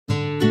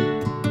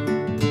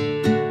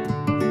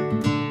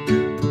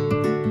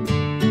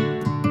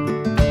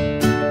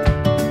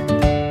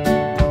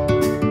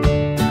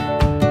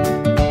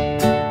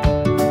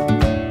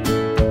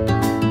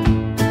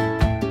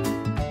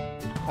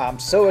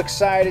So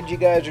excited you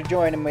guys are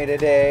joining me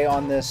today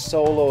on this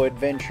solo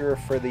adventure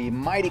for the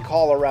mighty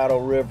Colorado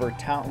River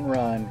Town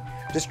Run.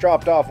 Just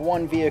dropped off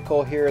one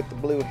vehicle here at the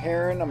Blue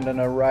Heron. I'm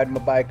gonna ride my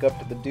bike up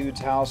to the dude's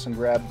house and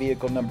grab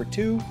vehicle number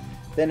 2,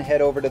 then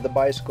head over to the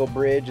bicycle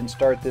bridge and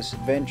start this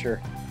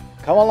adventure.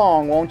 Come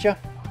along, won't you?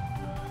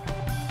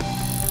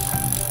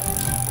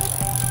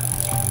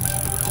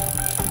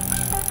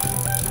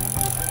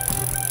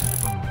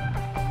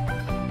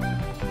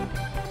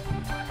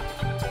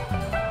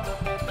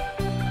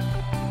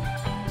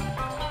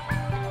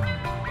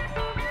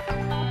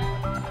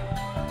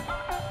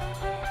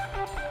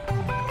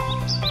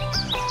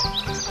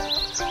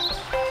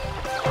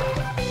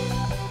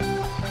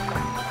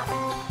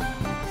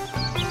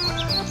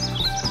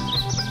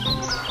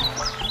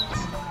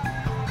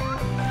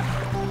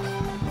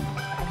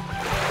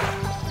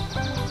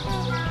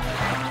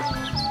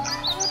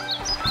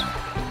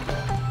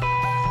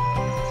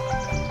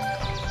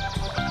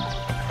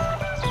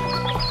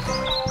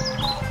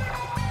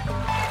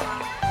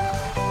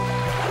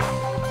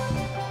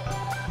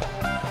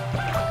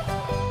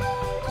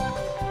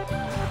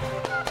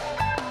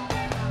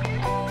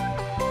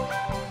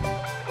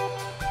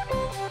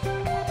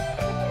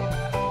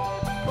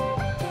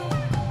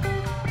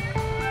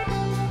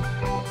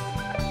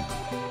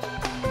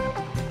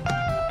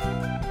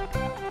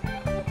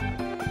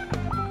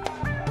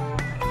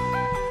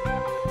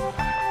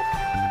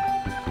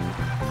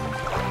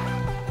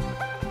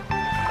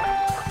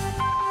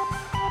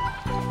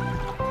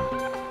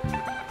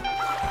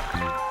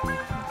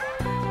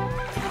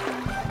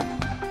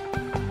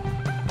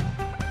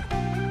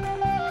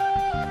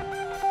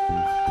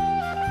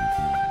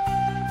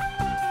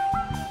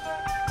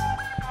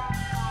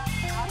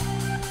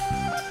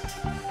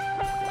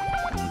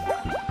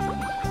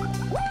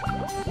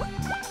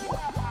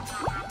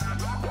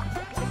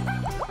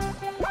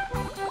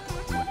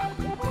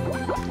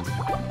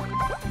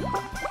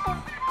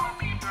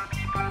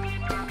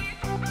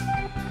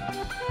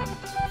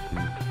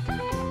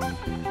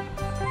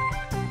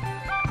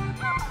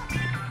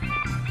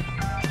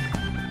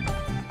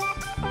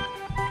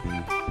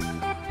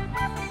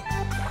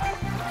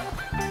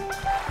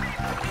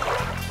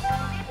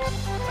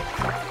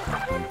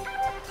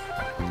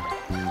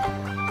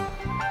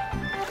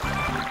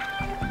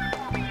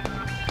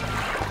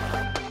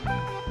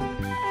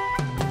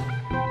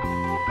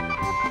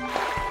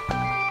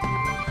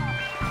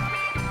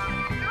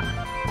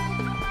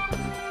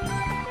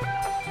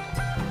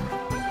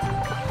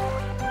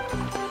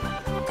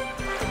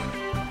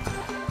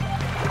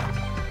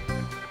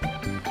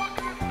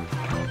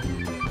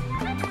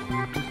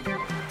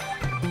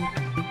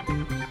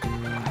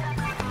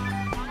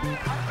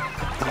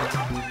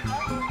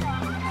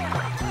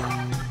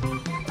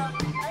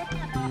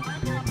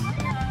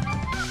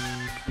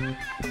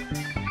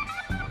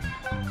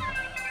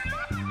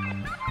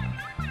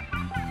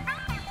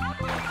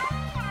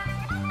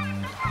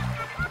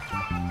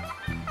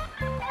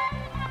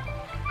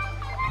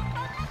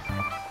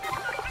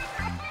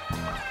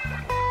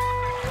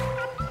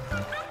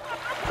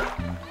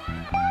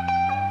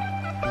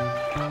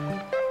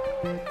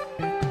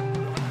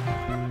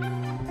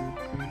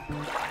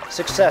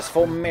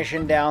 Successful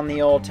mission down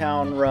the Old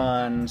Town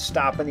Run.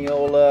 Stopping the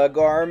old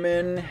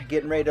Garmin,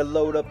 getting ready to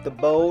load up the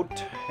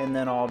boat, and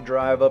then I'll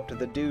drive up to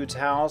the dude's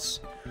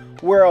house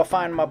where I'll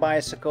find my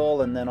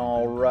bicycle, and then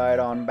I'll ride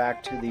on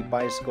back to the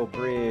bicycle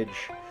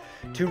bridge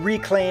to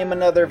reclaim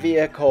another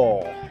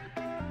vehicle.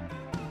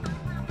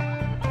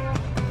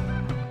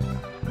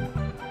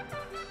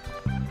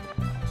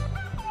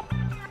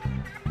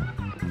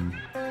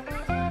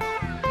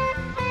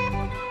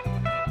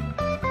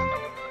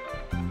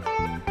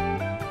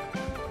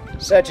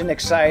 Such an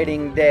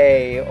exciting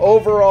day.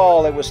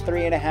 Overall, it was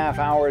 3.5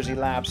 hours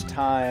elapsed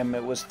time.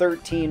 It was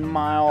 13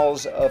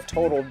 miles of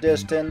total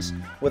distance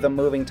with a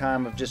moving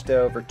time of just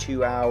over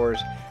 2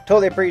 hours.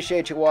 Totally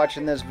appreciate you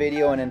watching this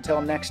video, and until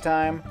next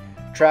time,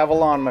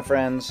 travel on, my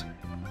friends.